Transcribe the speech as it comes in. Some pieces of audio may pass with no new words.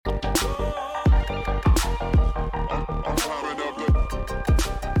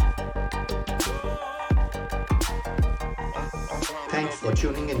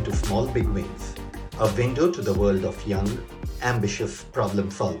tuning into Small Big Wins, a window to the world of young, ambitious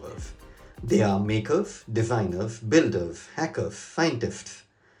problem solvers. They are makers, designers, builders, hackers, scientists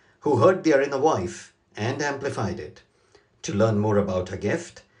who heard their inner voice and amplified it. To learn more about our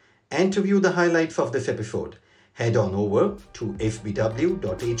guest and to view the highlights of this episode, head on over to fbw.hvj.coach.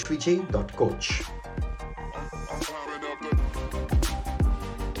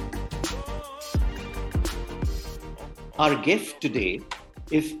 Our guest today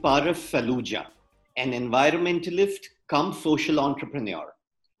is Paras Saluja, an environmentalist come social entrepreneur.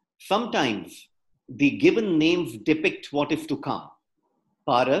 Sometimes the given names depict what is to come.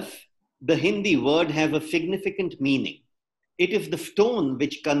 Paras, the Hindi word, has a significant meaning. It is the stone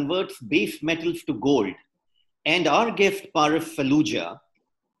which converts base metals to gold. And our guest, Paras Saluja,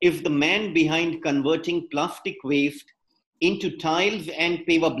 is the man behind converting plastic waste into tiles and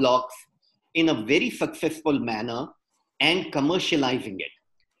paver blocks in a very successful manner and commercializing it.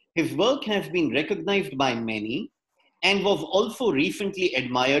 His work has been recognized by many and was also recently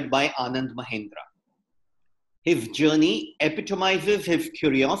admired by Anand Mahendra. His journey epitomizes his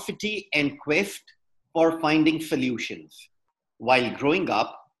curiosity and quest for finding solutions. While growing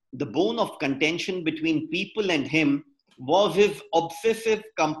up, the bone of contention between people and him was his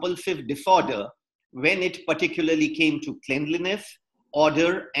obsessive-compulsive disorder when it particularly came to cleanliness,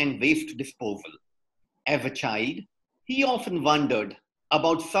 order, and waste disposal. As a child, he often wondered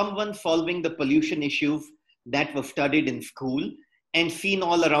about someone solving the pollution issues that were studied in school and seen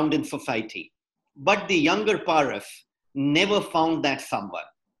all around in society. But the younger Paras never found that someone.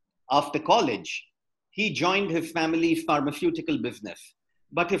 After college, he joined his family's pharmaceutical business,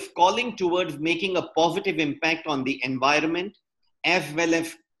 but his calling towards making a positive impact on the environment as well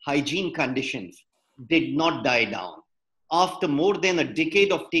as hygiene conditions did not die down. After more than a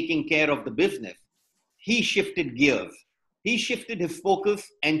decade of taking care of the business, he shifted gears. He shifted his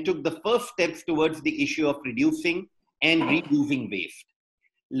focus and took the first steps towards the issue of reducing and reusing waste.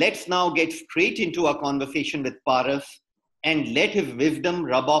 Let's now get straight into our conversation with Paras and let his wisdom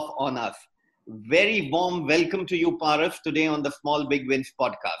rub off on us. Very warm welcome to you, Paras, today on the Small Big Wins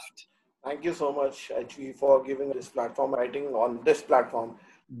podcast. Thank you so much, actually, for giving this platform, writing on this platform.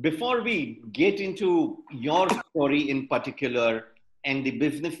 Before we get into your story in particular and the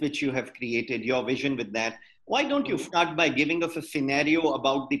business which you have created, your vision with that, why don't you start by giving us a scenario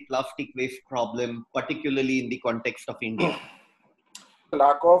about the plastic waste problem, particularly in the context of India?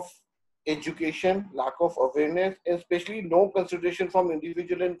 Lack of education, lack of awareness, especially no consideration from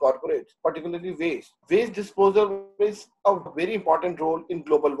individual and corporates, particularly waste. Waste disposal is a very important role in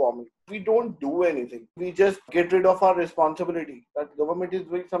global warming. We don't do anything. We just get rid of our responsibility that government is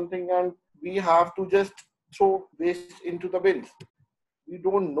doing something and we have to just throw waste into the bins. We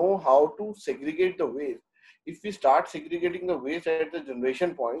don't know how to segregate the waste. If we start segregating the waste at the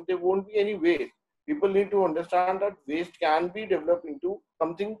generation point, there won't be any waste. People need to understand that waste can be developed into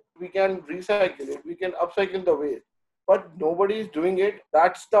something we can recycle it, we can upcycle the waste. But nobody is doing it.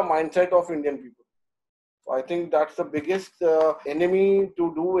 That's the mindset of Indian people. So I think that's the biggest enemy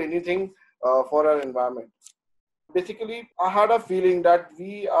to do anything for our environment. Basically, I had a feeling that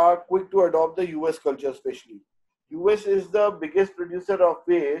we are quick to adopt the US culture, especially. US is the biggest producer of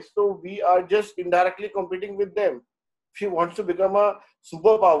waste, so we are just indirectly competing with them. If he wants to become a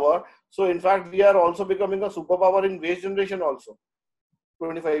superpower, so in fact, we are also becoming a superpower in waste generation also.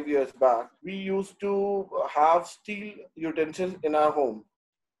 25 years back, we used to have steel utensils in our home.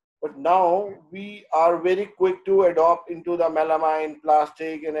 But now we are very quick to adopt into the melamine,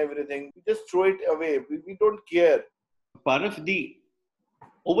 plastic and everything. We just throw it away. We don't care. Paras,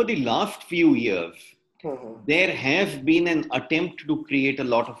 over the last few years, there has been an attempt to create a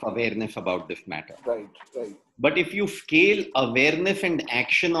lot of awareness about this matter. Right. But if you scale awareness and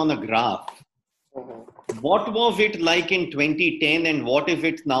action on a graph, what was it like in 2010 and what is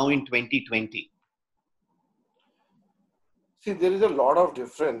it now in 2020? See, there is a lot of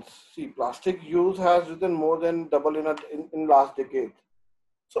difference. See, plastic use has risen more than double in last decade.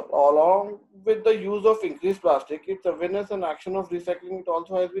 So along with the use of increased plastic, its awareness and action of recycling, it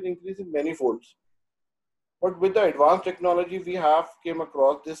also has been increasing many folds. But with the advanced technology we have came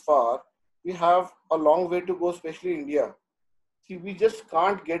across this far, we have a long way to go, especially India. See, we just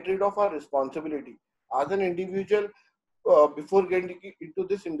can't get rid of our responsibility. As an individual, before getting into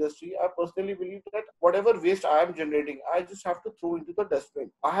this industry, I personally believe that whatever waste I am generating, I just have to throw into the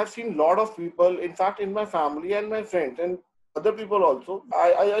dustbin. I have seen a lot of people, in fact, in my family and my friends and other people also,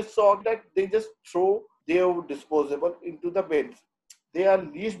 I saw that they just throw their disposable into the bins. They are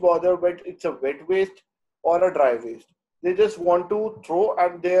least bothered whether it's a wet waste or a dry waste. They just want to throw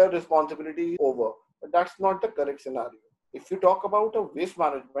and their responsibility over. But that's not the correct scenario. If you talk about a waste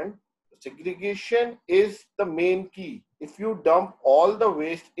management, segregation is the main key. If you dump all the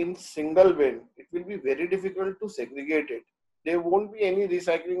waste in single bin, it will be very difficult to segregate it. There won't be any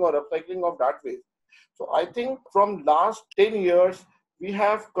recycling or upcycling of that waste. So I think from last 10 years, we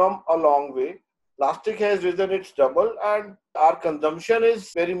have come a long way. Plastic has risen its double and our consumption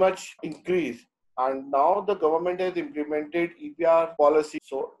is very much increased. And now the government has implemented EPR policy.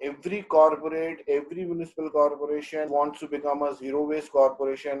 So every corporate, every municipal corporation wants to become a zero waste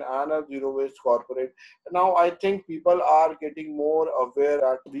corporation and a zero waste corporate. Now I think people are getting more aware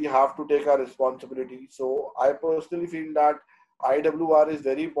that we have to take our responsibility. So I personally feel that IWR is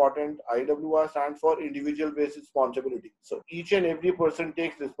very important. IWR stands for individual waste responsibility. So each and every person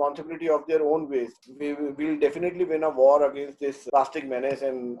takes responsibility of their own waste. We will definitely win a war against this plastic menace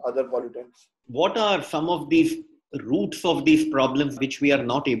and other pollutants. What are some of these roots of these problems which we are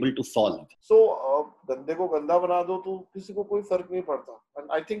not able to solve? So गंदे को गंदा बना दो तो किसी को कोई फर्क नहीं पड़ता.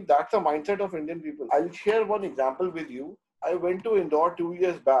 And I think that's the mindset of Indian people. I'll share one example with you. I went to Indore 2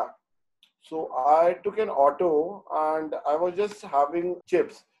 years back. So I took an auto and I was just having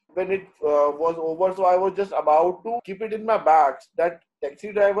chips. When it was over, so I was just about to keep it in my bags. That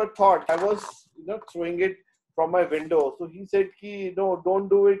taxi driver thought I was, throwing it from my window. So he said, "Ki, no, don't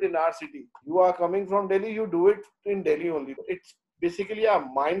do it in our city. You are coming from Delhi, you do it in Delhi only." It's basically a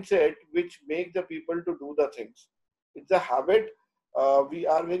mindset which makes the people to do the things. It's a habit. We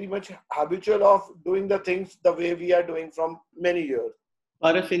are very much habitual of doing the things the way we are doing from many years.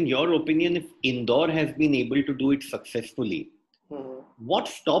 Paras, in your opinion, if Indore has been able to do it successfully, what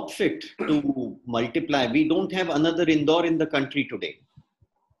stops it to multiply? We don't have another Indore in the country today.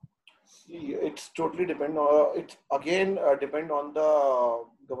 See, it's totally depend on the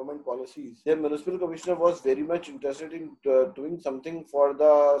government policies. The municipal commissioner was very much interested in doing something for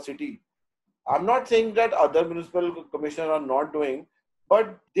the city. I'm not saying that other municipal commissioners are not doing,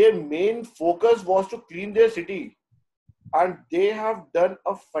 but their main focus was to clean their city. And they have done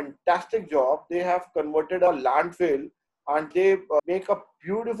a fantastic job. They have converted a landfill and they make a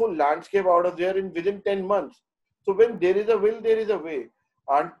beautiful landscape out of there in within 10 months. So when there is a will, there is a way.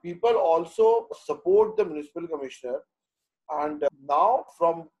 And people also support the municipal commissioner. And now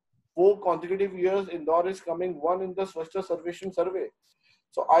from 4 consecutive years, Indore is coming one in the Swachhta Sarveshwan survey.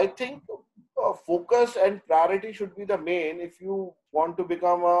 So I think focus and priority should be the main if you want to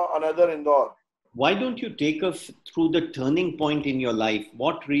become another Indore. Why don't you take us through the turning point in your life?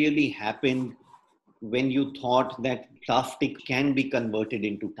 What really happened when you thought that plastic can be converted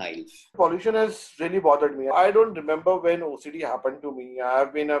into tiles? Pollution has really bothered me. I don't remember when OCD happened to me. I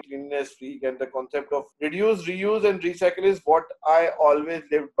have been a cleanliness freak, and the concept of reduce, reuse, and recycle is what I always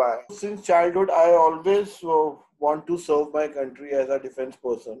lived by. Since childhood, I always want to serve my country as a defense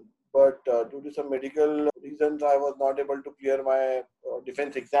person. But due to some medical reasons, I was not able to clear my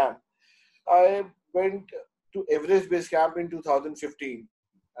defense exam. I went to Everest Base Camp in 2015,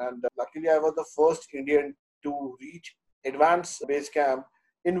 and luckily I was the first Indian to reach Advanced Base Camp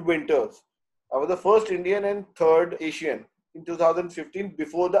in winters. I was the first Indian and third Asian in 2015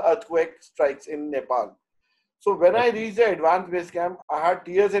 before the earthquake strikes in Nepal. So when I reached the Advanced Base Camp, I had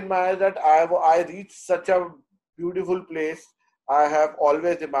tears in my eyes that I reached such a beautiful place. I have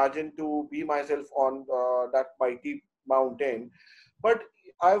always imagined to be myself on that mighty mountain. But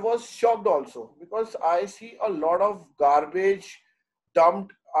I was shocked also because I see a lot of garbage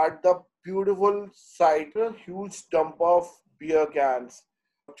dumped at the beautiful site, a huge dump of beer cans,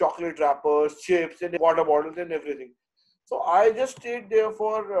 chocolate wrappers, chips, and water bottles and everything. So I just stayed there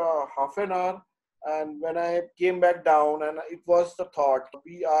for half an hour. And when I came back down, and it was the thought,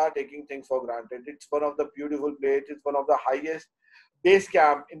 we are taking things for granted. It's one of the beautiful places, it's one of the highest base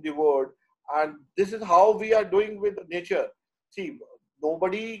camp in the world. And this is how we are doing with nature. See,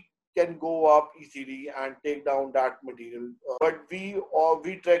 nobody can go up easily and take down that material. But we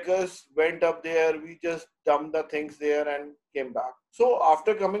trekkers went up there, we just dumped the things there and came back. So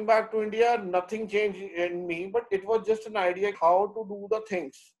after coming back to India, nothing changed in me, but it was just an idea how to do the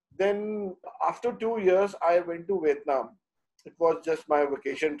things. Then after 2 years, I went to Vietnam. It was just my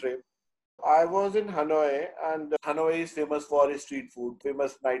vacation trip. I was in Hanoi, and Hanoi is famous for its street food,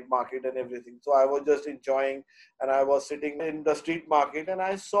 famous night market and everything. So I was just enjoying, and I was sitting in the street market, and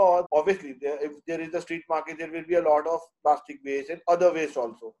I saw obviously if there is a street market, there will be a lot of plastic waste and other waste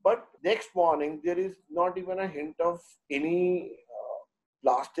also. But next morning, there is not even a hint of any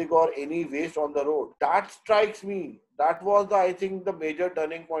plastic or any waste on the road. That strikes me. That was I think the major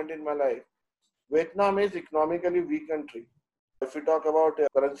turning point in my life. Vietnam is economically weak country. If we talk about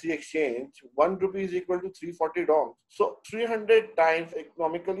currency exchange, 1 rupee is equal to 340 dongs. So 300 times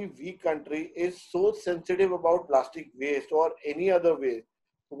economically weak country is so sensitive about plastic waste or any other waste.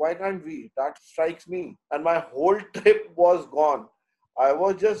 So why can't we? That strikes me. And my whole trip was gone. I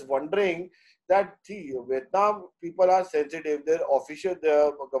was just wondering that see, Vietnam people are sensitive. Their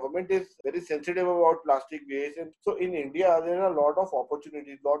government is very sensitive about plastic waste, and so in India there are a lot of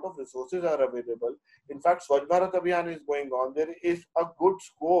opportunities, lot of resources are available. In fact, Swachh Bharat Abhiyan is going on. There is a good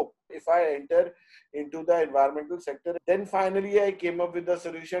scope. If I enter into the environmental sector, then finally I came up with the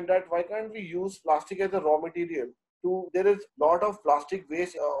solution that why can't we use plastic as a raw material? There is lot of plastic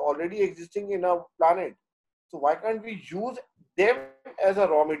waste already existing in our planet. So why can't we use them as a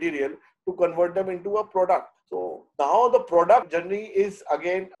raw material to convert them into a product? So now the product journey is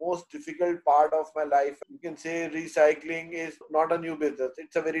again most difficult part of my life. You can say recycling is not a new business.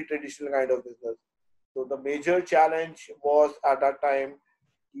 It's a very traditional kind of business. So the major challenge was at that time,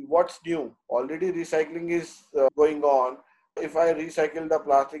 what's new? Already recycling is going on. If I recycle the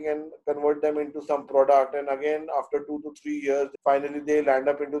plastic and convert them into some product, and again after 2 to 3 years, finally they land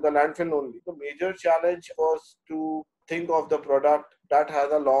up into the landfill only. The major challenge was to think of the product that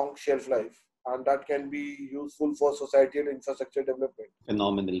has a long shelf life and that can be useful for societal infrastructure development.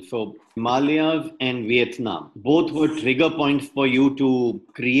 Phenomenal. So, Himalayas and Vietnam both were trigger points for you to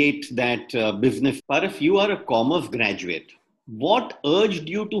create that business. Paraf, you are a commerce graduate. What urged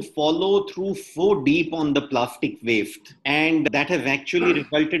you to follow through so deep on the plastic waste? And that has actually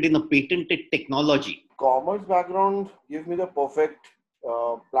resulted in a patented technology. Commerce background gives me the perfect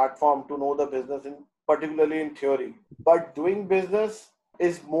platform to know the business, particularly in theory. But doing business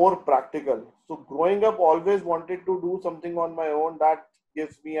is more practical. So growing up, always wanted to do something on my own that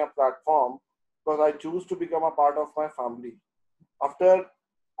gives me a platform because I choose to become a part of my family. After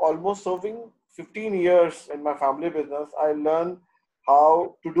almost serving 15 years in my family business, I learned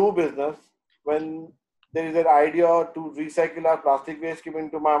how to do business. When there is an idea to recycle our plastic waste came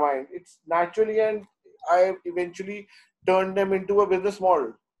into my mind, it's naturally, and I eventually turned them into a business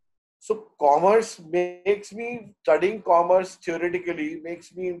model. So commerce makes me studying commerce theoretically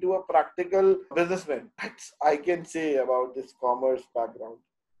makes me into a practical businessman. That's I can say about this commerce background.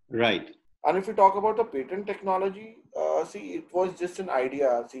 Right. And if we talk about the patent technology, see, it was just an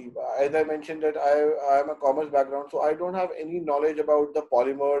idea. See, as I mentioned that I am a commerce background, so I don't have any knowledge about the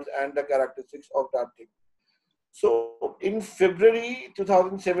polymers and the characteristics of that thing. So in February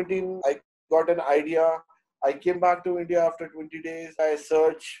 2017, I got an idea. I came back to India after 20 days. I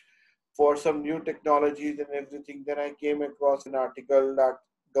searched for some new technologies and everything. Then I came across an article that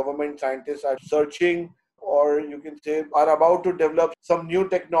government scientists are searching, or you can say are about to develop some new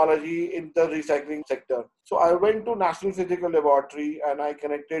technology in the recycling sector. So I went to National Physical Laboratory and I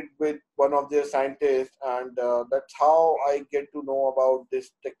connected with one of their scientists, and that's how I get to know about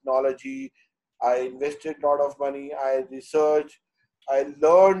this technology. I invested a lot of money. I researched. I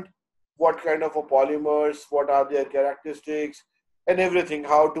learned what kind of a polymers, what are their characteristics, and everything,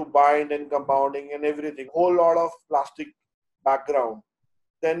 how to bind and compounding and everything. Whole lot of plastic background.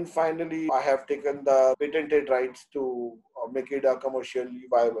 Then finally, I have taken the patented rights to make it a commercially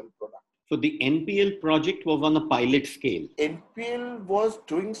viable product. So the NPL project was on a pilot scale. NPL was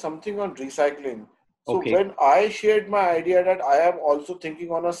doing something on recycling. So Okay. when I shared my idea that I am also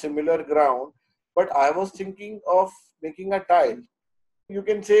thinking on a similar ground, but I was thinking of making a tile. You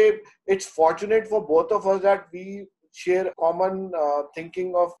can say it's fortunate for both of us that we share common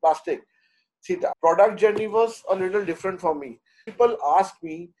thinking of plastic. See, the product journey was a little different for me. People ask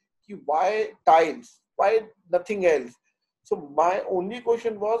me, why tiles? Why nothing else? So my only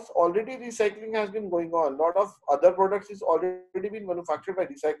question was already recycling has been going on. A lot of other products is already been manufactured by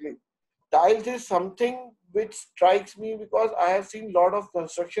recycling. Tiles is something which strikes me because I have seen a lot of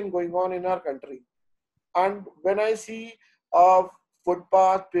construction going on in our country. And when I see a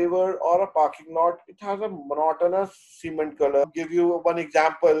footpath, paver, or a parking lot, it has a monotonous cement color. Give you one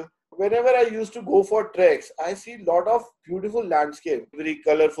example. Whenever I used to go for treks, I see a lot of beautiful landscape, very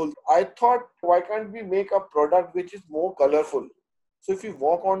colorful. I thought, why can't we make a product which is more colorful? So if you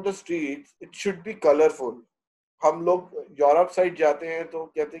walk on the streets, it should be colorful. हम लोग Europe side जाते हैं तो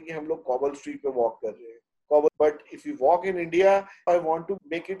कहते हैं कि हम लोग कॉबल स्ट्रीट पे वॉक कर रहे हैं cobble but if you walk in India I want to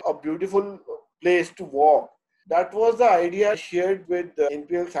make it a beautiful place to walk. That was the idea shared with the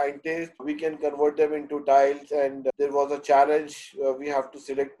NPL scientists. We can convert them into tiles, and there was a challenge. We have to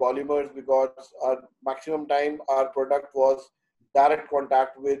select polymers because our maximum time our product was direct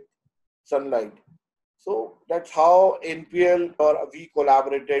contact with sunlight. So that's how NPL or we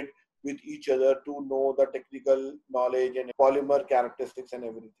collaborated with each other to know the technical knowledge and polymer characteristics and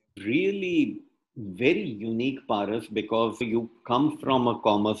everything. Really Very unique, Paras, because you come from a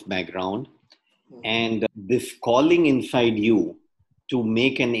commerce background and this calling inside you to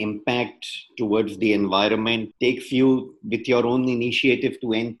make an impact towards the environment takes you with your own initiative to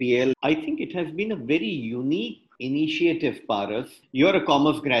NPL. I think it has been a very unique initiative, Paras. You're a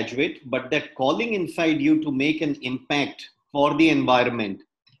commerce graduate, but that calling inside you to make an impact for the environment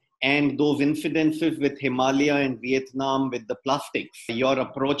and those incidences with Himalaya and Vietnam with the plastics. You're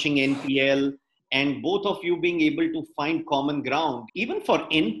approaching NPL and both of you being able to find common ground, even for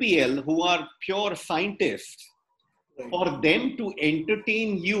NPL, who are pure scientists, Right. for them to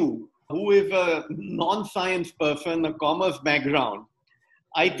entertain you, who is a non science person, a commerce background.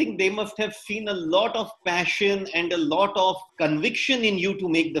 I think they must have seen a lot of passion and a lot of conviction in you to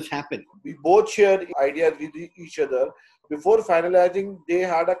make this happen. We both shared ideas with each other. Before finalizing, they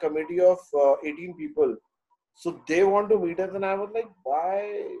had a committee of 18 people. So they want to meet us, and I was like,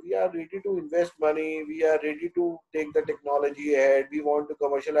 why? We are ready to invest money. We are ready to take the technology ahead. We want to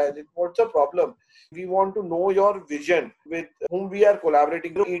commercialize it. What's the problem? We want to know your vision with whom we are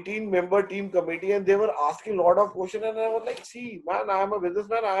collaborating. 18-member team committee, and they were asking a lot of questions. And I was like, see, man, I am a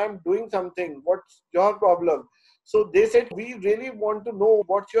businessman. I am doing something. What's your problem? So they said, we really want to know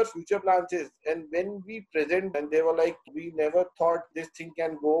what your future plans is. And when we present, and they were like, we never thought this thing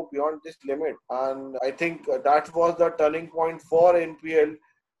can go beyond this limit. And I think that was the turning point for NPL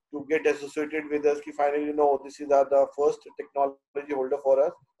to get associated with us. Ki finally, no, this is the first technology holder for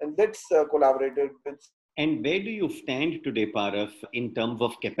us. And let's collaborate with. And where do you stand today, Paras, in terms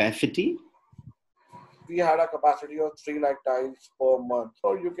of capacity? We had a capacity of 3 lakh tiles per month.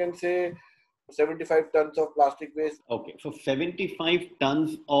 So you can say 75 tons of plastic waste. Okay, so 75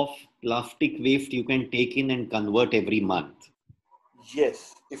 tons of plastic waste you can take in and convert every month.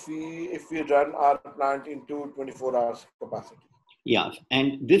 Yes, if we run our plant into 24 hours capacity. Yeah,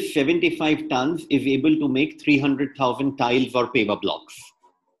 and this 75 tons is able to make 300,000 tiles or paver blocks.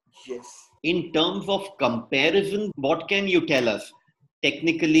 Yes. In terms of comparison, what can you tell us?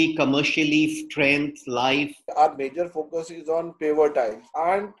 Technically, commercially, strength, life? Our major focus is on paver tiles,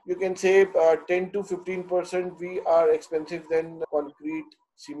 and you can say 10 to 15% we are expensive than concrete,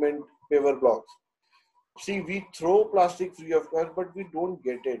 cement, paver blocks. See, we throw plastic free of cost, but we don't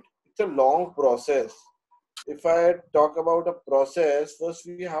get it. It's a long process. If I talk about a process, first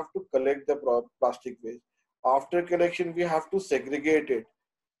we have to collect the plastic waste. After collection, we have to segregate it.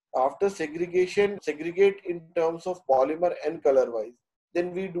 After segregation, segregate in terms of polymer and color wise.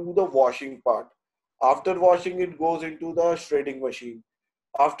 Then we do the washing part. After washing, it goes into the shredding machine.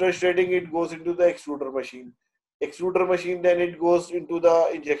 After shredding, it goes into the extruder machine. Extruder machine, then it goes into the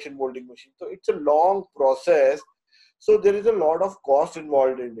injection molding machine. So it's a long process. So there is a lot of cost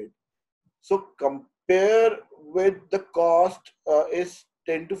involved in it. So compare with the cost is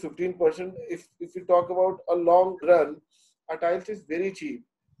 10 to 15%. If we talk about a long run, our tiles is very cheap.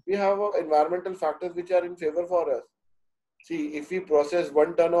 We have environmental factors which are in favor for us. See, if we process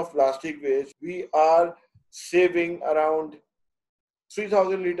 1 ton of plastic waste, we are saving around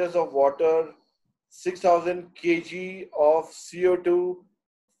 3,000 liters of water, 6,000 kg of CO2,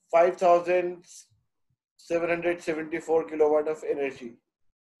 5,774 kilowatt of energy.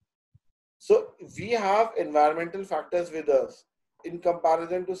 So we have environmental factors with us. In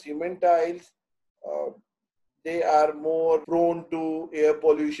comparison to cement tiles, uh, they are more prone to air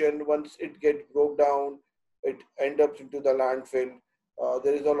pollution. Once it gets broke down, it ends up into the landfill.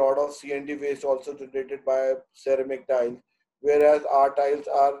 There is a lot of C&D waste also generated by ceramic tiles, whereas our tiles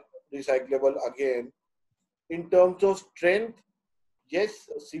are recyclable again. In terms of strength, yes,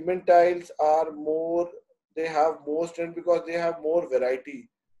 cement tiles are more, they have more strength because they have more variety.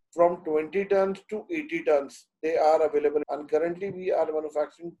 From 20 tons to 80 tons, they are available. And currently, we are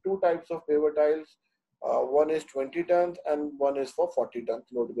manufacturing two types of paver tiles. One is 20 tons and one is for 40 tons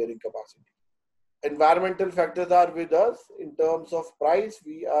load bearing capacity. Environmental factors are with us. In terms of price,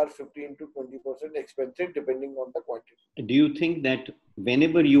 we are 15 to 20% expensive depending on the quantity. Do you think that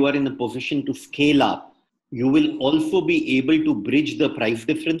whenever you are in a position to scale up, you will also be able to bridge the price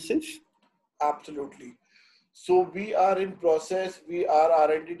differences? Absolutely. So we are in process. Our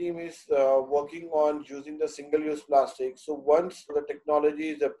R&D team is working on using the single-use plastic. So once the technology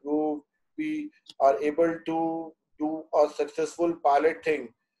is approved, we are able to do a successful pilot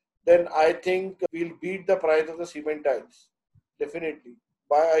thing. Then I think we'll beat the price of the cement tiles, definitely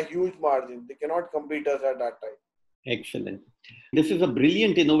by a huge margin. They cannot compete us at that Excellent. This is a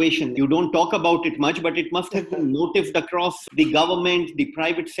brilliant innovation. You don't talk about it much, but it must have time. been noticed across the government, the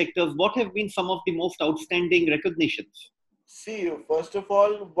private sectors. What have been some of the most outstanding recognitions? See, first of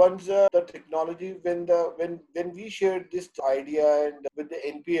all, once the technology, when we shared this idea and with the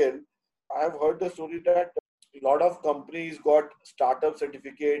NPL, I've heard the story that a lot of companies got startup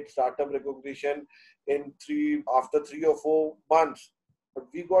certificate, startup recognition after 3 or 4 months. But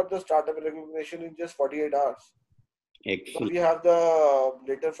we got the startup recognition in just 48 hours. Because Excellent. we have the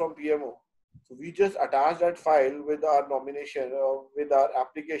letter from PMO. So we just attached that file with our nomination, with our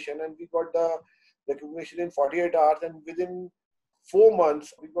application, and we got the recognition in 48 hours. And within 4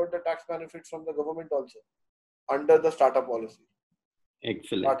 months, we got the tax benefits from the government also under the startup policy,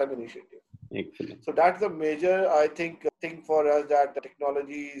 Excellent. startup initiative. Excellent. So that's the major, I think, thing for us, that the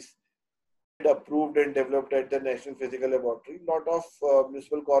technology is approved and developed at the National Physical Laboratory. A lot of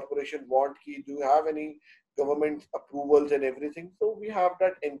municipal corporation want key. Do you have any government approvals and everything? So we have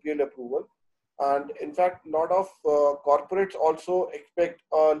that NPL approval. And in fact, a lot of corporates also expect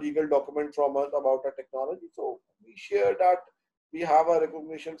a legal document from us about our technology. So we share that we have a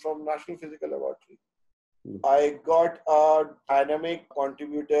recognition from National Physical Laboratory. I got a dynamic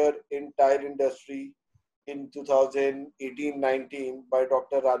contributor in tire industry in 2018-19 by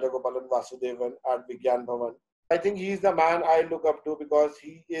Dr. Rajagopalan Vasudevan at Vigyan Bhavan. I think he's the man I look up to because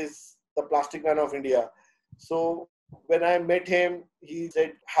he is the plastic man of India. So when I met him, he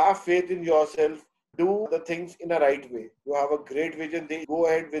said, have faith in yourself, do the things in a right way. You have a great vision, then go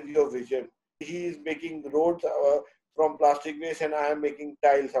ahead with your vision. He is making roads from plastic waste and I am making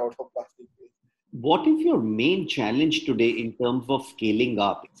tiles out of plastic waste. What is your main challenge today in terms of scaling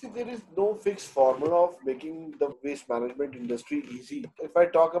up? See, there is no fixed formula of making the waste management industry easy. If I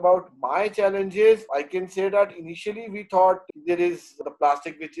talk about my challenges, I can say that initially we thought there is the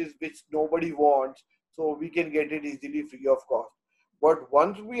plastic which nobody wants, so we can get it easily free of cost. But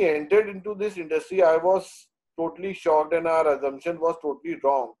once we entered into this industry, I was totally shocked and our assumption was totally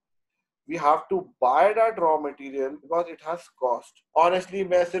wrong. We have to buy that raw material because it has cost. Honestly,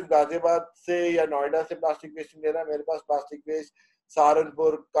 मैं सिर्फ गाजियाबाद से या नोएडा से plastic waste नहीं लेना, मेरे पास plastic waste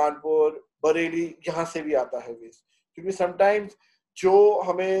Saharanpur, Kanpur, Bareilly यहाँ से भी आता है वेस्ट. क्योंकि sometimes जो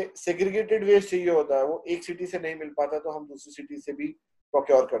हमें segregated वेस्ट चाहिए होता है वो एक सिटी से नहीं मिल पाता तो हम दूसरी सिटी से भी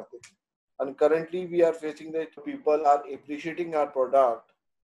procure करते हैं. And currently we are facing that people are appreciating our product,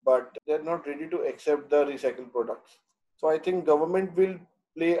 but they're not ready to accept the recycled products. So I think government will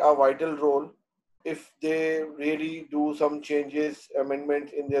play a vital role if they really do some changes,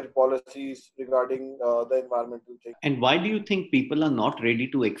 amendments in their policies regarding the environmental thing. And why do you think people are not ready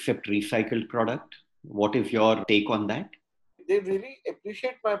to accept recycled product? What is your take on that? They really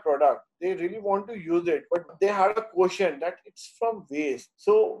appreciate my product. They really want to use it, but they had a question that it's from waste.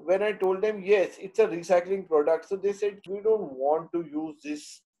 So when I told them, yes, it's a recycling product. So they said, we don't want to use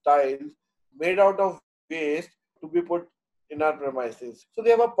this tiles made out of waste to be put in our premises. So they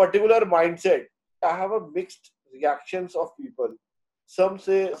have a particular mindset. I have a mixed reactions of people. Some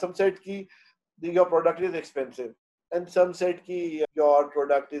said ki your product is expensive, and some said ki your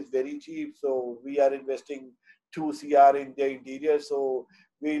product is very cheap. So we are investing 2 CR in the interior. So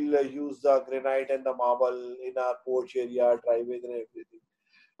we'll use the granite and the marble in our porch area, driveways and everything.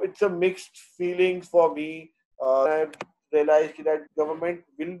 It's a mixed feelings for me. I realized that government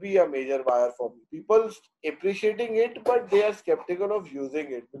will be a major buyer for me. People appreciating it, but they are skeptical of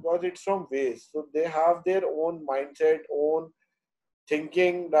using it because it's from waste. So they have their own mindset, own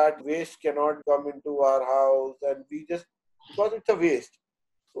thinking that waste cannot come into our house, and we just because it's a waste.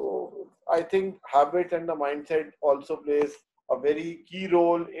 So I think habit and the mindset also plays a very key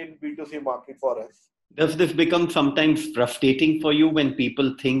role in B2C market for us. Does this become sometimes frustrating for you when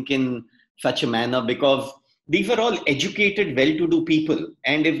people think in such a manner? Because these are all educated, well-to-do people.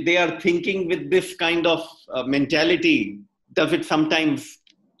 And if they are thinking with this kind of mentality, does it sometimes...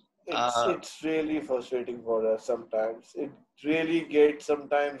 It's really frustrating for us sometimes. It really gets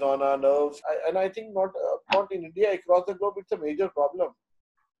sometimes on our nerves. And I think not in India, across the globe, it's a major problem.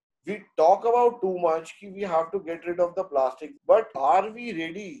 We talk about too much कि we have to get rid of the plastic, but are we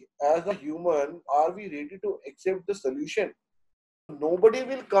ready as a human? Are we ready to accept the solution? Nobody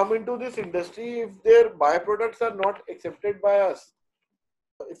will come into this industry if their byproducts are not accepted by us.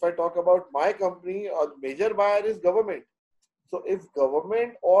 If I talk about my company, a major buyer is government. So if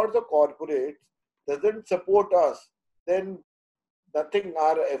government or the corporate doesn't support us, then nothing,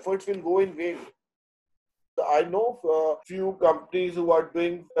 our efforts will go in vain. I know a few companies who are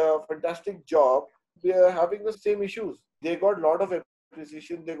doing a fantastic job. They are having the same issues. They got a lot of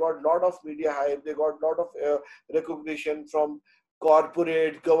appreciation. They got a lot of media hype. They got a lot of recognition from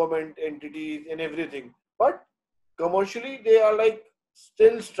corporate, government entities and everything. But commercially, they are like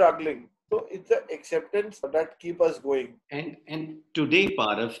still struggling. So it's the acceptance that keep us going. And today,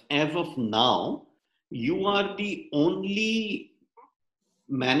 Paras, as of now, you are the only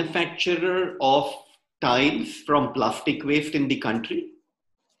manufacturer of tiles from plastic waste in the country?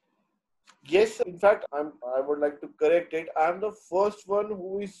 Yes, in fact, I would like to correct it. I'm the first one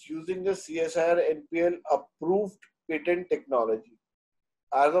who is using the CSIR NPL approved patent technology.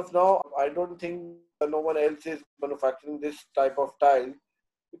 As of now, I don't think no one else is manufacturing this type of tile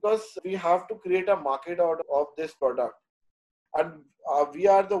because we have to create a market out of this product. And we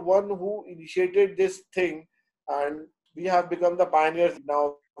are the one who initiated this thing, and we have become the pioneers.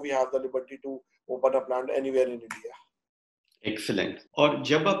 Now we have the liberty to open a plant anywhere in India. Excellent. और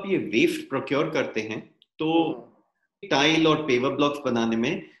जब आप ये waste procure करते हैं तो Mhm. Tile और paver blocks बनाने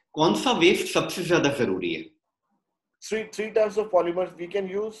में कौन सा वेस्ट सबसे ज्यादा जरूरी है? Three types of polymers. We can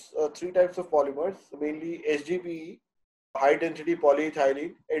use three types of polymers, mainly HDPE, high density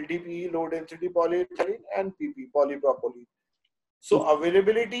polyethylene, LDPE, low density polyethylene, and PP, polypropylene. So तो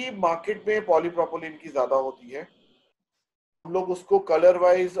availability market में polypropylene की ज़्यादा होती है। हम लोग उसको कलर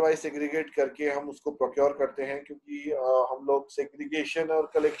वाइज सेग्रीगेट करके हम उसको प्रोक्योर करते हैं, क्योंकि हम लोग सेग्रीगेशन और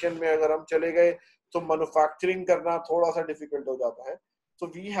कलेक्शन में अगर हम चले गए तो मैन्युफैक्चरिंग करना थोड़ा सा डिफिकल्ट हो जाता है.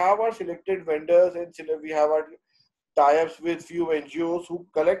 So we have our selected vendors and we have our tie-ups with few NGOs who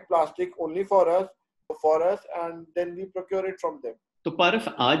collect plastic only for us and then we procure it from them. तो पारस,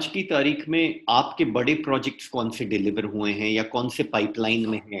 आज की तारीख में आपके बड़े प्रोजेक्ट्स कौन से डिलीवर हुए हैं या कौन से पाइपलाइन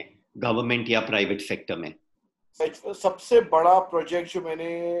में हैं, गवर्नमेंट या प्राइवेट सेक्टर में? सबसे बड़ा प्रोजेक्ट जो मैंने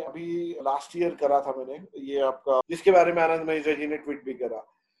अभी लास्ट ईयर करा था, मैंने ये आपका जिसके बारे में आनंद महिंद्रा जी ने ट्वीट भी करा.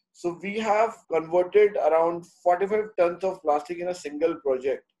 So we have converted around 45 tons of plastic in a single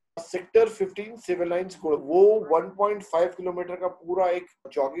project. Sector 15 civil lines को वो 1.5 किलोमीटर का पूरा एक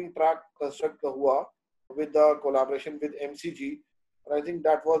जॉगिंग ट्रैक कंस्ट्रक्ट हुआ with the collaboration with MCG, and I think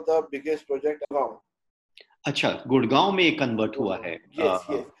that was the biggest project around. अच्छा, गुड़गांव में convert हुआ है? Yes,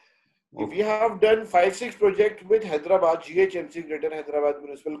 yes. We have done 5-6 projects with Hyderabad, GHMC, Greater Hyderabad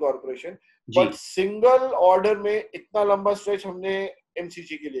Municipal Corporation, but single order में इतना लंबा stretch हमने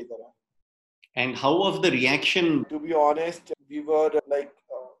MCG के लिए करा. And how was the reaction? To be honest, we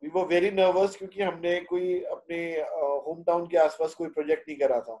were very nervous क्योंकि हमने कोई अपने होम टाउन के आसपास कोई प्रोजेक्ट नहीं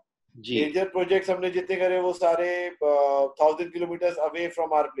करा था. मेजर प्रोजेक्ट्स हमने जितने करे वो सारे 1000 kilometre away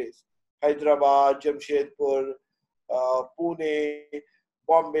from our place, Hyderabad, Jamshedpur, Pune,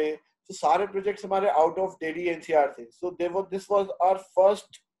 Bombay. तो सारे प्रोजेक्ट्स हमारे आउट ऑफ दिल्ली एनसीआर थे. So this was our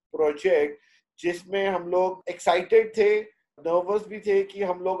first project जिसमें हम लोग एक्साइटेड थे, नर्वस भी थे कि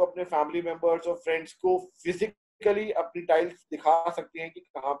हम लोग अपने फैमिली मेंबर्स और फ्रेंड्स को फिजिकली अपनी टाइल्स दिखा सकते हैं कि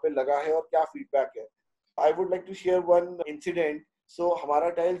कहाँ पे लगा है और क्या फीडबैक है. I would like to share one incident. सो हमारा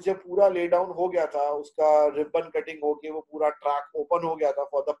टाइल्स जब पूरा ले डाउन हो गया था, उसका रिबन कटिंग होके वो पूरा ट्रैक ओपन हो गया था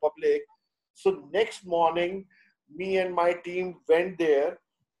for the public. So next morning me and my team went there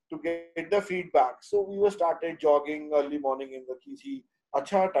to get the feedback. So we were started jogging early morning in the किसी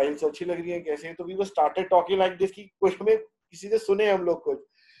अच्छा टाइल्स अच्छी लग रही है कैसे हैं. तो we were started talking like this कि कुछ हमें किसी से सुने हम लोग कुछ.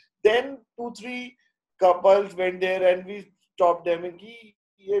 Then 2-3 couples went there and we stopped them कि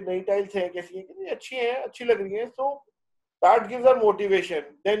ये नई टाइल्स हैं कैसी हैं, कि अच्छी हैं, अच्छी लग रही हैं. So that gives our motivation.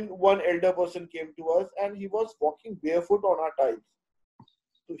 Then one elder person came to us and he was walking barefoot on our tiles.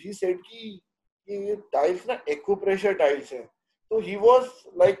 So he said कि ये टाइल्स ना एक्यूप्रेशर टाइल्स है. तो ही वाज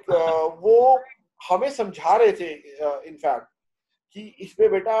लाइक वो हमें समझा रहे थे इनफैक्ट कि इस पे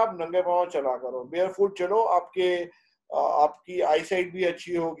बेटा आप नंगे पांव चला करो, बेयरफुट चलो, आपकी आई साइट भी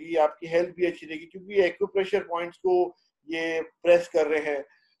अच्छी होगी, आपकी हेल्थ भी अच्छी रहेगी, क्योंकि एक्यूप्रेशर पॉइंट्स को ये प्रेस कर रहे हैं,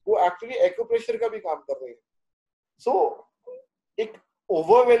 वो एक्चुअली एक्यूप्रेशर का भी काम कर रहे हैं. सो एक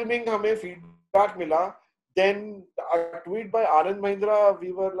ओवरवेलमिंग हमें फीडबैक मिला. Then a tweet by Anand Mahindra,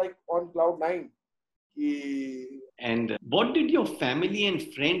 we were like on cloud 9. And what did your family and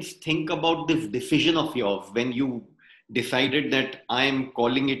friends think about this decision of yours when you decided that I am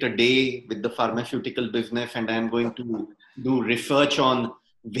calling it a day with the pharmaceutical business and I am going to do research on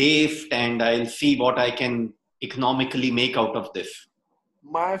waste and I'll see what I can economically make out of this?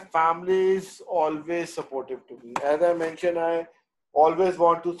 My family is always supportive to me. As I mentioned, I always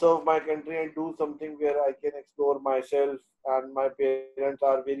want to serve my country and do something where I can explore myself, and my parents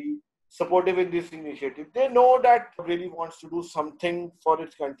are very supportive in this initiative. They know that really wants to do something for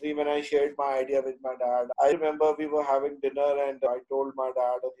its country. When I shared my idea with my dad, I remember we were having dinner and I told my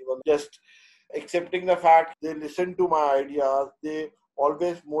dad, and he was just accepting the fact. They listened to my ideas. They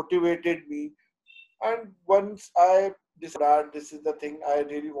always motivated me. And once I decided this is the thing I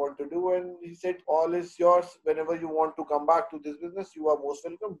really want to do, and he said, all is yours. Whenever you want to come back to this business, you are most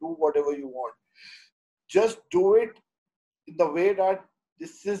welcome. Do whatever you want. Just do it in the way that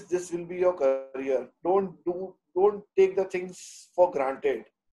this will be your career. Don't take the things for granted.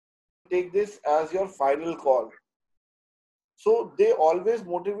 Take this as your final call. So they always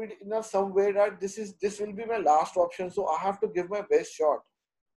motivate in a some way that this will be my last option. So I have to give my best shot.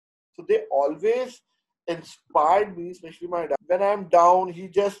 So they always inspired me, especially my dad. When I'm down, he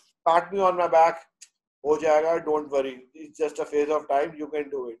just pat me on my back. Ho jayega, don't worry. It's just a phase of time. You can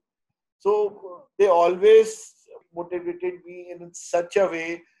do it. So they always motivated me in such a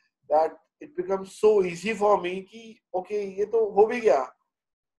way that it becomes so easy for me कि okay ये तो हो भी गया.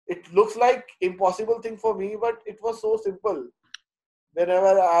 It looks like impossible thing for me, but it was so simple.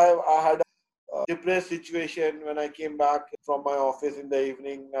 Whenever I had a depressed situation, when I came back from my office in the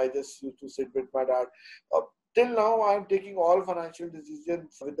evening, I just used to sit with my dad. Till now, I'm taking all financial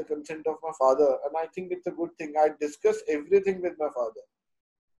decisions with the consent of my father, and I think it's a good thing. I discuss everything with my father.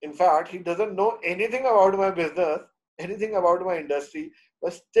 In fact, he doesn't know anything about my business, anything about my industry,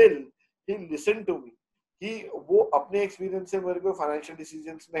 but still he listened to me. He वो अपने experience से मेरे को financial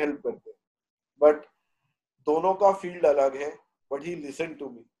decisions में help करते हैं, but दोनों का फील्ड अलग है, but he listened to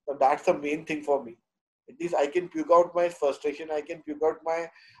me. So that's the main thing for me. At least I can puke out my frustration, I can puke out my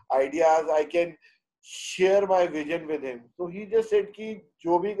ideas, I can share my vision with him. So he just said कि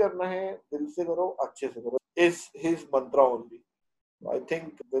जो भी करना है दिल से करो, अच्छे से करो, is his mantra only. I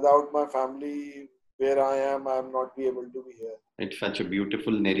think without my family, where I am not be able to be here. It's such a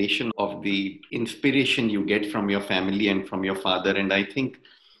beautiful narration of the inspiration you get from your family and from your father. And I think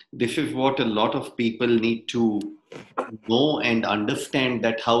this is what a lot of people need to know and understand,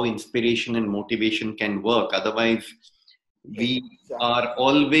 that how inspiration and motivation can work. Otherwise, we are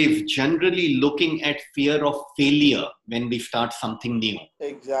always generally looking at fear of failure when we start something new.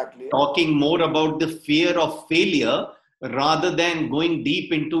 Exactly. Talking more about the fear of failure rather than going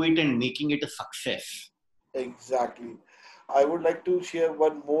deep into it and making it a success. Exactly. I would like to share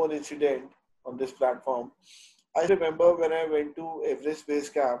one more incident on this platform. I remember when I went to Everest Base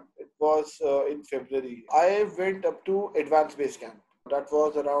Camp, it was in February. I went up to Advanced Base Camp. That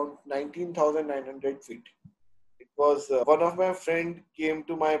was around 19,900 feet. It was one of my friend came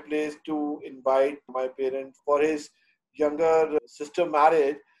to my place to invite my parents for his younger sister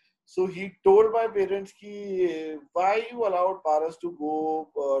marriage. So he told my parents ki, why you allowed Paras to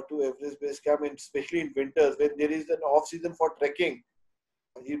go to Everest Base Camp, and especially in winters when there is an off season for trekking.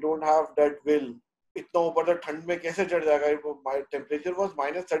 You don't have that will. इतना ऊपर तक ठंड में कैसे चढ़ जाएगा? My temperature was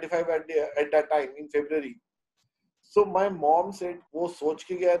 -35 at that time in February. So my mom said वो सोच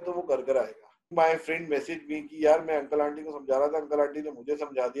के गया है तो वो कर कर आएगा. My friend messaged me कि यार मैं अंकल आंटी को समझा रहा था, अंकल आंटी ने मुझे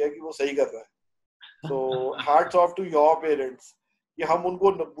समझा दिया कि वो सही कर रहा है. So hats off to your parents. कि हम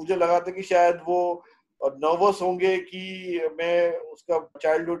उनको, मुझे लगा था कि शायद वो नर्वस होंगे कि मैं उसका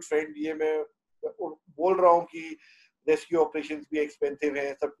चाइल्डहुड फ्रेंड, ये मैं बोल रहा हूँ कि रेस्क्यू ऑपरेशंस भी एक्सपेंसिव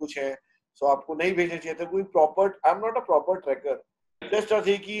हैं, सब कुछ है, सो आपको नहीं भेजना चाहिए था कोई proper. I am not a proper trekker. Just a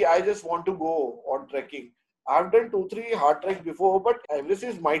thing कि I just want to go on trekking. I have done 2-3 hard treks before, but Everest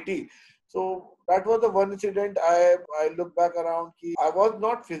is mighty. So that was the one incident I look back around कि I was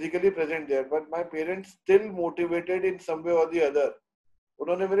not physically present there, but my parents still motivated in some way or the other.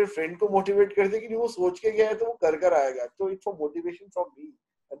 उन्होंने मेरे friend को motivate कर दिया कि वो सोच के गया है तो वो कर कर आएगा. So it's for motivation from me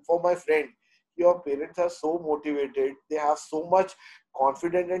and for my friend. Your parents are so motivated, they have so much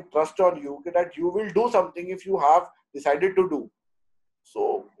confidence and trust on you that you will do something if you have decided to do.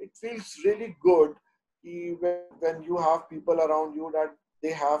 So it feels really good when you have people around you that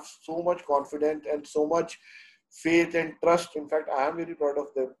they have so much confidence and so much faith and trust. In fact, I am very proud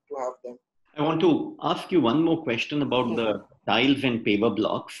of them to have them. I want to ask you one more question about the tiles and paver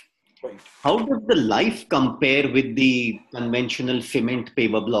blocks. Right. How does the life compare with the conventional cement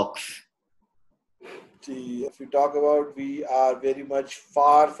paver blocks? See, if we talk about, we are very much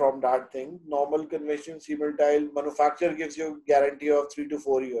far from that thing. Normal conventional cement tile manufacturer gives you a guarantee of 3 to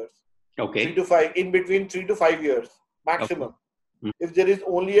 4 years. Okay. 3 to 5, in between 3 to 5 years maximum. Okay. If there is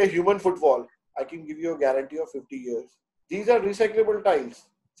only a human footfall, I can give you a guarantee of 50 years. These are recyclable tiles.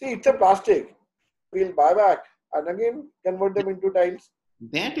 See, it's a plastic. We'll buy back and again convert them into tiles.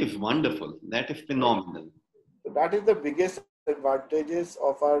 That is wonderful. That is phenomenal. So that is the biggest advantages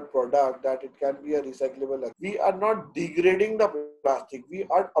of our product, that it can be a recyclable. We are not degrading the plastic. We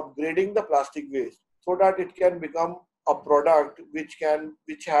are upgrading the plastic waste so that it can become a product which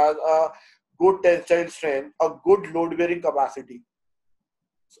has a good tensile strength, a good load bearing capacity.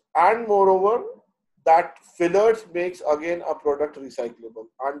 And moreover, that fillers makes again a product recyclable,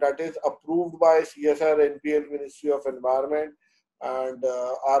 and that is approved by CSR NPL, Ministry of Environment, and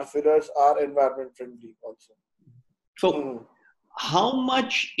our fillers are environment friendly also. So how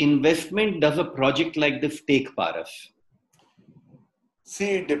much investment does a project like this take, Paras?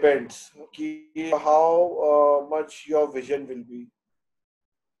 See, it depends how much your vision will be.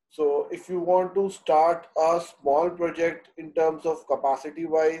 So if you want to start a small project in terms of capacity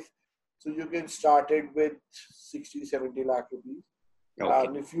wise, so you can start it with 60-70 lakh rupees. Okay.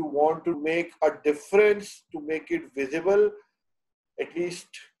 And if you want to make a difference, to make it visible, at least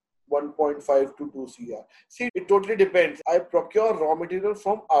 1.5 to 2 CR. See, it totally depends. I procure raw material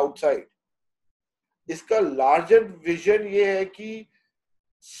from outside. इसका larger vision ये है कि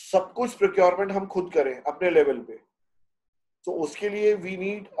सब कुछ procurement हम खुद करें अपने level पे. So उसके लिए we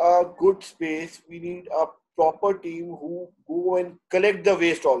need a good space, we need a proper team who go and collect the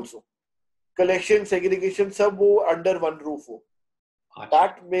waste also. Collection, segregation सब वो under one roof हो.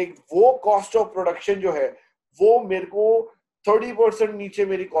 That make वो cost of production जो है वो मेरे को 30% नीचे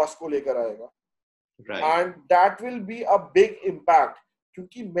मेरी cost को लेकर आएगा. Right. And that will be a big impact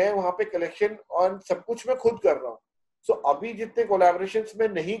क्योंकि मैं वहाँ पे collection और सब कुछ मैं खुद कर रहा हूँ. So अभी जितने collaborations मैं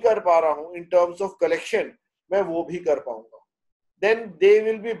नहीं कर पा रहा हूँ in terms of collection मैं वो भी कर पाऊंगा. Then they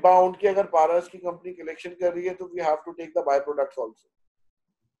will be bound कि अगर पारस की कंपनी collection कर रही है तो we have to take the byproducts also.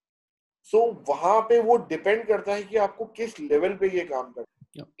 So वहाँ पे वो depend करता है कि आपको किस level पे ये काम करना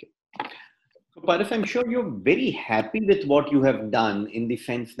है. Okay. So Paras, I'm sure you're very happy with what you have done in the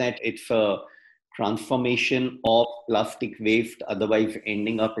sense that it's a transformation of plastic waste, otherwise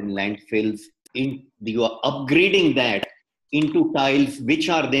ending up in landfills. You are upgrading that into tiles, which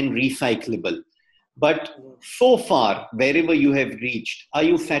are then recyclable. But so far, wherever you have reached, are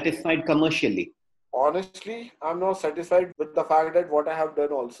you satisfied commercially? Honestly, I'm not satisfied with the fact that what I have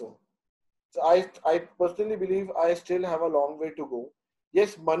done also. So I personally believe I still have a long way to go.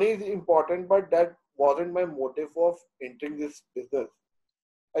 Yes, money is important, but that wasn't my motive of entering this business.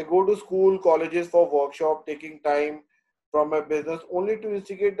 I go to school, colleges for workshop, taking time from my business only to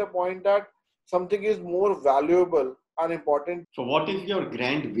instigate the point that something is more valuable and important. So, what is your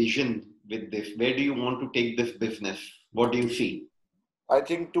grand vision with this? Where do you want to take this business? What do you see? I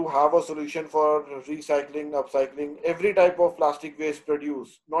think to have a solution for recycling, upcycling, every type of plastic waste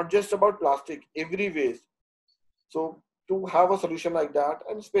produced, not just about plastic, every waste. So to have a solution like that,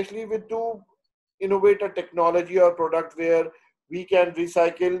 and especially with to innovate a technology or product where we can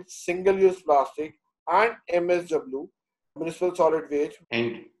recycle single-use plastic and MSW, municipal solid waste.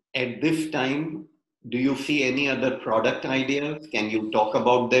 And at this time, do you see any other product ideas? Can you talk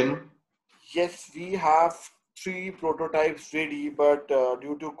about them? Yes, we have 3 prototypes ready, but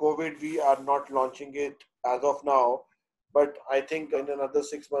due to COVID, we are not launching it as of now. But I think in another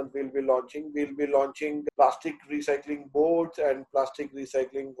 6 months, we'll be launching. We'll be launching plastic recycling boards and plastic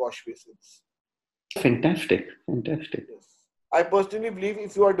recycling wash basins. Fantastic, fantastic. Yes. I personally believe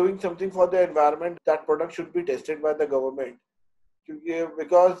if you are doing something for the environment, that product should be tested by the government.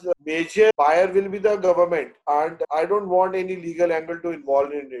 Because the major buyer will be the government, and I don't want any legal angle to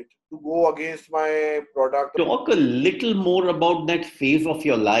involve in it to go against my product. Talk a little more about that phase of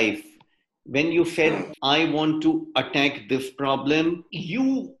your life when you said, I want to attack this problem.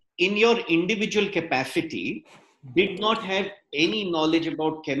 You, in your individual capacity, did not have any knowledge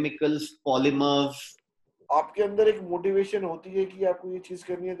about chemicals, polymers. आपके अंदर एक motivation होती है कि आपको ये चीज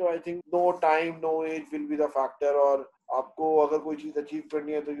करनी है तो I think no time no as will be the factor और आपको अगर कोई चीज अचीव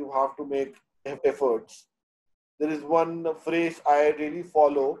करनी है तो you have to make efforts. There is one phrase I really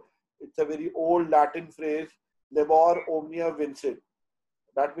follow. It's a very old Latin phrase, labor omnia vincit.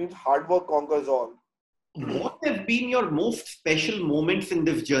 That means hard work conquers all. What have been your most special moments in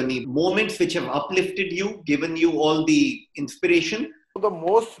this journey? Moments which have uplifted you, given you all the inspiration? The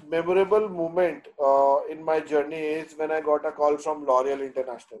most memorable moment in my journey is when I got a call from L'Oreal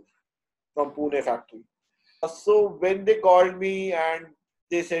International from Pune factory. So when they called me and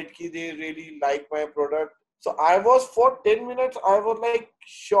they said that they really like my product. So I was for 10 minutes, I was like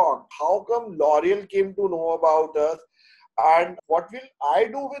shocked. How come L'Oreal came to know about us and what will I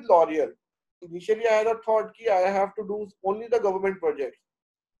do with L'Oreal? Initially, I had a thought that I have to do only the government projects.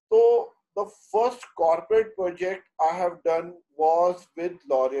 So the first corporate project I have done was with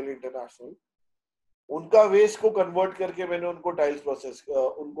L'Oreal International. उनका waste को convert करके मैंने उनको tiles process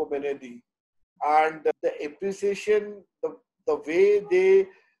उनको मैंने दी. And the appreciation, the way they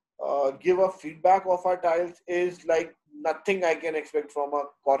give a feedback of our tiles is like nothing I can expect from a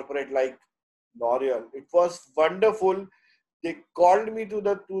corporate like L'Oreal. It was wonderful. They called me to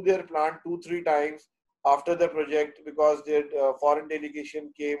their plant 2-3 times after the project because their foreign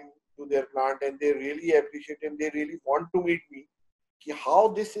delegation came to their plant and they really appreciate and they really want to meet me. How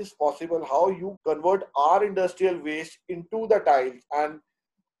this is possible, how you convert our industrial waste into the tiles, and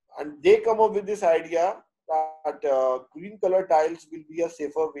they come up with this idea that green color tiles will be a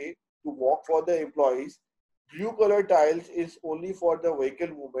safer way to walk for the employees. Blue color tiles is only for the vehicle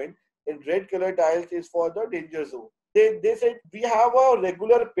movement and red color tiles is for the danger zone. They said we have a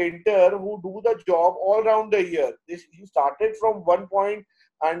regular painter who do the job all around the year. He started from one point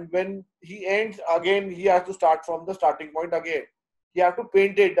and when he ends again, he has to start from the starting point again. You have to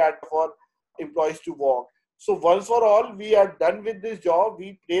paint it that for employees to walk. So once for all, we are done with this job.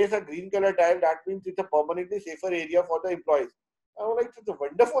 We place a green color tile. That means it's a permanently safer area for the employees. I was like, it's a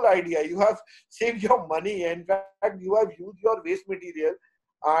wonderful idea. You have saved your money. In fact, you have used your waste material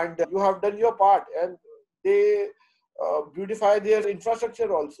and you have done your part. And they beautify their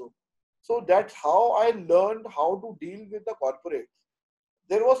infrastructure also. So that's how I learned how to deal with the corporate.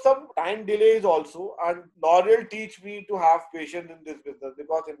 There was some time delays also, and L'Oreal teach me to have patience in this business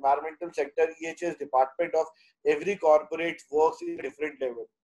because environmental sector EHS department of every corporate works in a different level.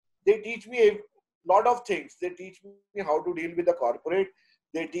 They teach me a lot of things. They teach me how to deal with the corporate.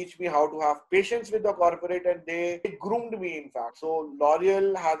 They teach me how to have patience with the corporate, and they groomed me in fact. So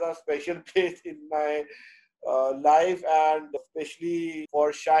L'Oreal has a special place in my life, and especially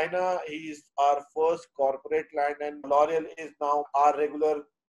for China, he is our first corporate client, and L'Oreal is now our regular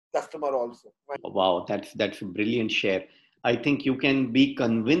customer also. Wow, that's a brilliant share. I think you can be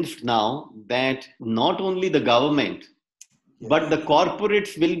convinced now that not only the government, but the Yes,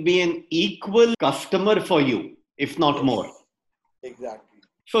 corporates will be an equal customer for you, if not yes, more. exactly.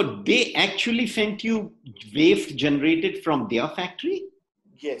 So they actually sent you waste generated from their factory?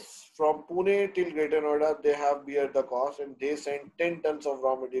 Yes, from Pune till Greater Noida, they have bear the cost, and they send 10 tons of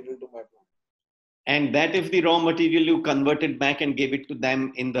raw material to my plant. And that is the raw material you converted back and gave it to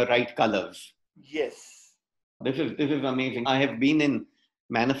them in the right colors. Yes. This is amazing. I have been in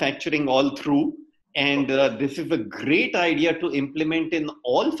manufacturing all through, and Okay. this is a great idea to implement in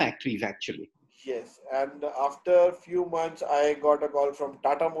all factories actually. Yes, and after a few months, I got a call from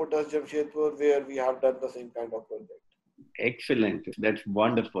Tata Motors Jamshedpur where we have done the same kind of project. Excellent. That's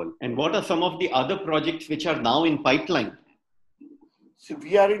wonderful. And what are some of the other projects which are now in pipeline? So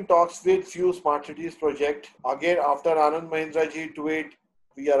we are in talks with few smart cities project. Again, after Anand Mahindra G to it,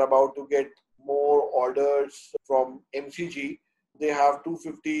 we are about to get more orders from MCG. They have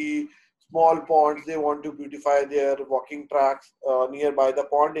 250 small ponds. They want to beautify their walking tracks nearby the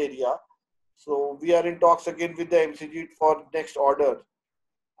pond area. So we are in talks again with the MCG for next order.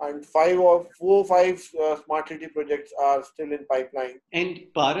 And five smart city projects are still in pipeline. And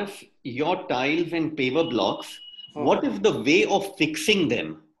Paras, your tiles and paver blocks, what Mhm. is the way of fixing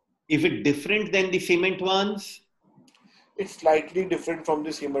them? Is it different than the cement ones? It's slightly different from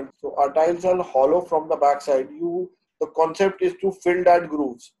the cement. So our tiles are hollow from the backside. The concept is to fill that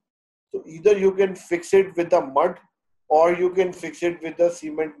grooves. So either you can fix it with the mud or you can fix it with the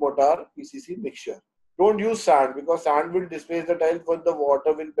cement mortar PCC mixture. Don't use sand because sand will displace the tile when the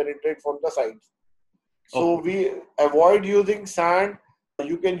water will penetrate from the sides. So Okay. we avoid using sand.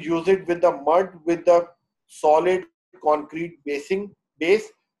 You can use it with the mud with the solid concrete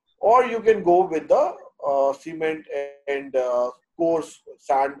base, or you can go with the cement and coarse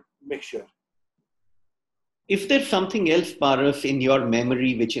sand mixture. Is there something else, Paras, in your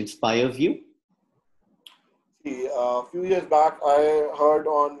memory which inspires you? See, a few years back, I heard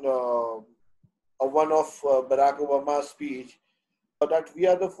on one of Barack Obama's speech that we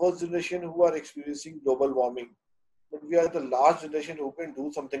are the first generation who are experiencing global warming, but we are the last generation who can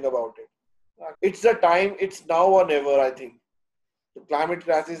do something about it. It's the time, it's now or never, I think. The climate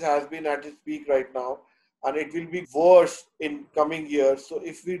crisis has been at its peak right now, and it will be worse in coming years. So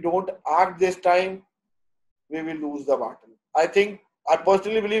if we don't act this time, we will lose the battle. I think I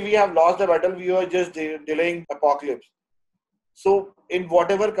personally believe we have lost the battle. We are just delaying apocalypse. So in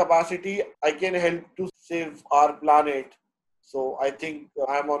whatever capacity I can help to save our planet. So I think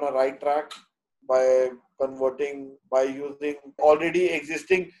I'm on a right track by by using already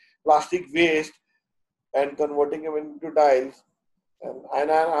existing plastic waste and converting them into tiles.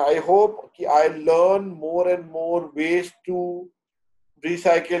 And I hope I learn more and more ways to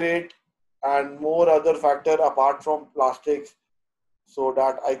recycle it and more other factor apart from plastics so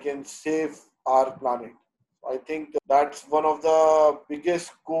that I can save our planet. I think that's one of the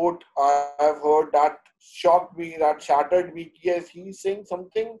biggest quote I've heard that shocked me, that shattered me. Yes, he's saying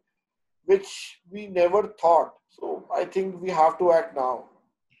something which we never thought. So I think we have to act now.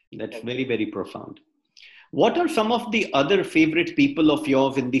 That's Like, very, very profound. What are some of the other favorite people of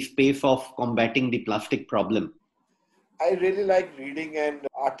yours in the space of combating the plastic problem? I really like reading and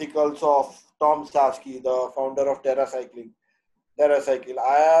articles of Tom Sasky, the founder of TerraCycle.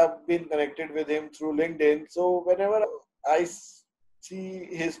 I have been connected with him through LinkedIn. So whenever I see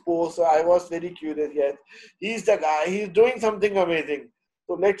his posts, I was very curious. Yes, he's the guy. He's doing something amazing.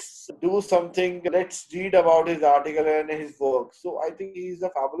 So let's do something. Let's read about his article and his work. So I think he's a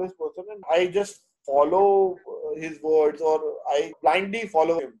fabulous person, and I just follow his words, or I blindly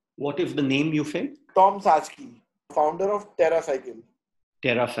follow him. What is the name you said? Tom Sasky, founder of TerraCycle.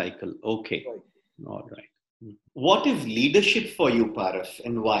 TerraCycle. Okay. Right. All right. What is leadership for you, Paras,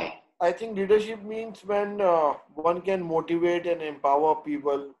 and why? I think leadership means when one can motivate and empower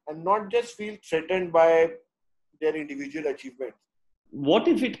people and not just feel threatened by their individual achievements. What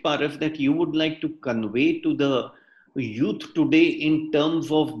is it, Paras, that you would like to convey to the youth today in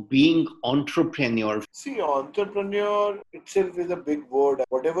terms of being entrepreneurs? See, entrepreneur itself is a big word.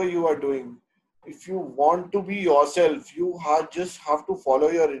 Whatever you are doing, if you want to be yourself, just have to follow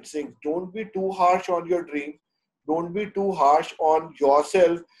your instincts. Don't be too harsh on your dreams. Don't be too harsh on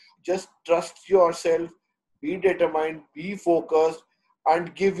yourself. Just trust yourself. Be determined. Be focused,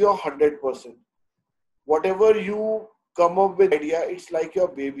 and give your 100%. Whatever you come up with idea, it's like your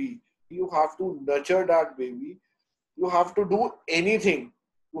baby. You have to nurture that baby. You have to do anything.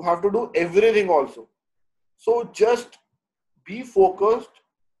 You have to do everything also. So just be focused,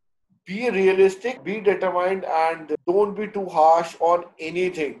 be realistic, be determined, and don't be too harsh on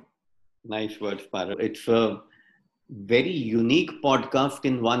anything. Nice words, Paras. It's a very unique podcast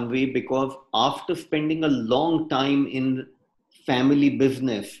in one way because after spending a long time in family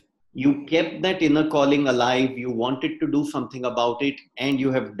business, you kept that inner calling alive. You wanted to do something about it, and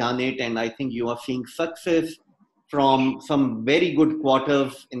you have done it. And I think you are seeing success from some very good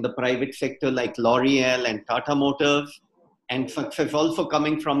quarters in the private sector like L'Oreal and Tata Motors, and success also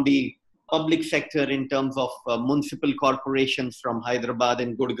coming from the public sector in terms of municipal corporations from Hyderabad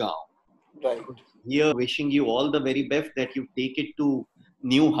and Gurgaon. Right. Here, wishing you all the very best that you take it to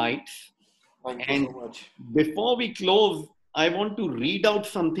new heights. Thank you And so much. before we close, I want to read out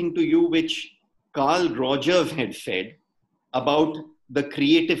something to you which Carl Rogers had said about the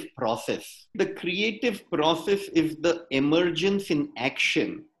creative process. The creative process is the emergence in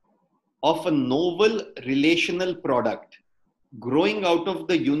action of a novel relational product growing out of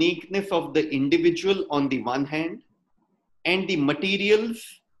the uniqueness of the individual on the one hand and the materials,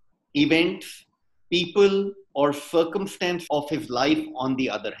 events, people, or circumstance of his life on the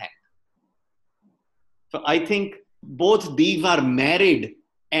other hand. So I think both these are married,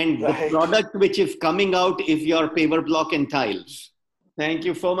 and the Right. product which is coming out is your paver block and tiles. Thank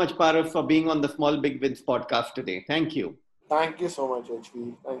you so much, Parav, for being on the Small Big Wins podcast today. Thank you. Thank you so much,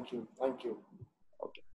 HV. Thank you. Thank you. Okay.